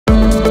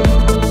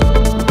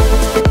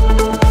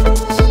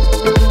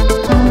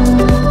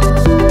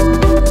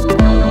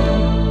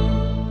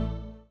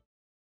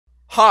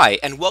Hi,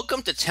 and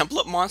welcome to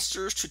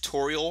TemplateMonster's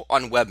tutorial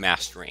on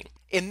webmastering.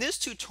 In this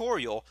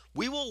tutorial,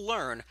 we will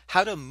learn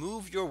how to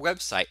move your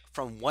website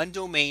from one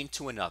domain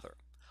to another.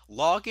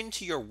 Log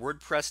into your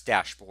WordPress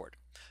dashboard.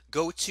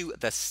 Go to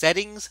the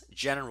Settings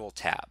General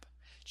tab.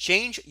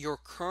 Change your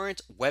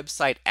current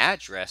website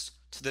address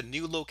to the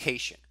new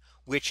location,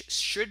 which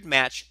should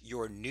match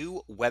your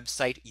new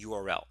website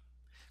URL.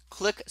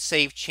 Click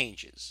Save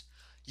Changes.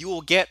 You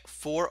will get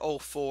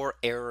 404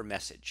 error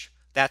message.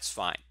 That's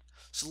fine.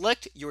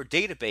 Select your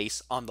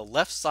database on the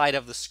left side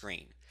of the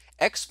screen.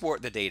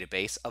 Export the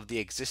database of the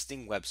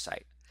existing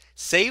website.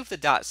 Save the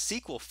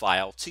 .sql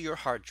file to your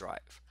hard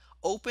drive.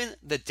 Open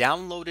the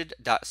downloaded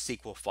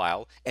 .sql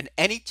file in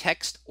any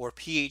text or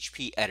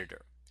PHP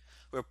editor.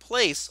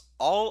 Replace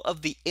all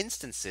of the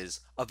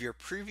instances of your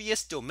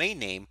previous domain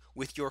name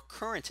with your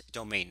current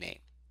domain name.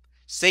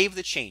 Save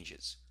the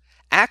changes.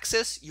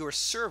 Access your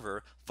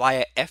server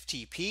via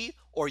FTP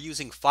or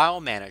using File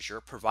Manager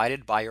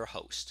provided by your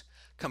host.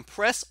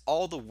 Compress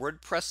all the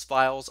WordPress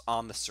files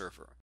on the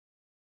server.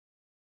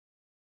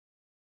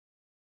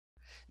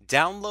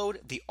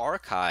 Download the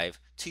archive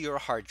to your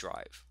hard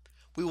drive.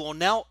 We will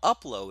now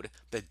upload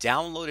the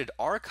downloaded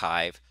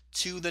archive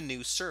to the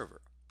new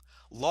server.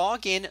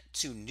 Log in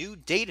to New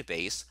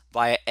Database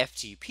via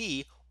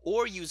FTP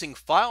or using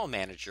File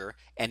Manager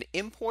and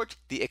import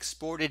the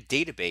exported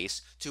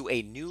database to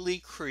a newly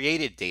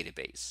created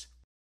database.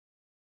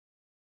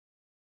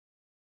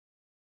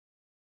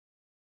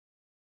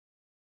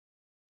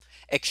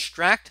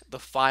 Extract the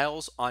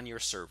files on your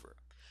server.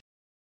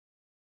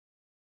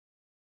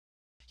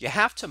 You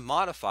have to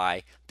modify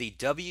the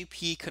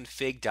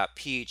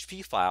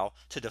wp-config.php file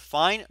to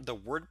define the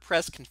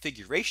WordPress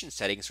configuration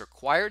settings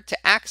required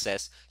to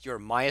access your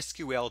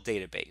MySQL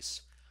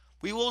database.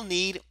 We will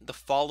need the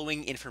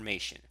following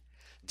information: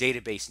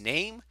 database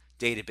name,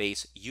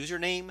 database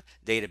username,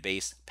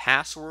 database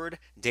password,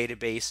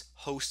 database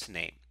host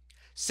name.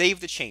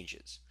 Save the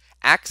changes.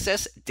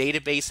 Access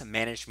Database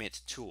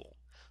Management tool.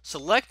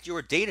 Select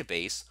your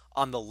database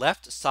on the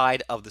left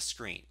side of the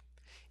screen.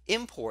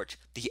 Import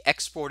the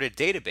exported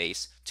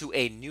database to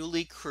a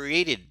newly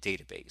created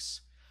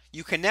database.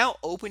 You can now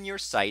open your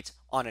site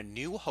on a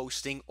new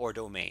hosting or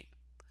domain.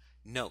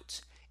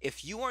 Note: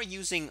 if you are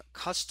using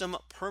custom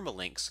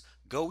permalinks,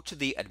 go to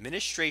the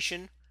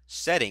Administration,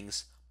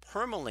 Settings,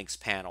 Permalinks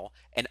panel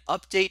and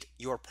update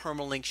your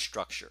permalink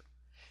structure.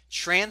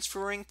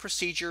 Transferring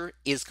procedure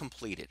is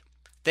completed.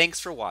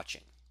 Thanks for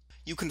watching.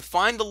 You can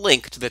find the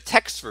link to the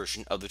text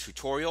version of the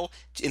tutorial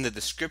in the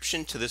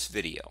description to this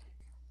video.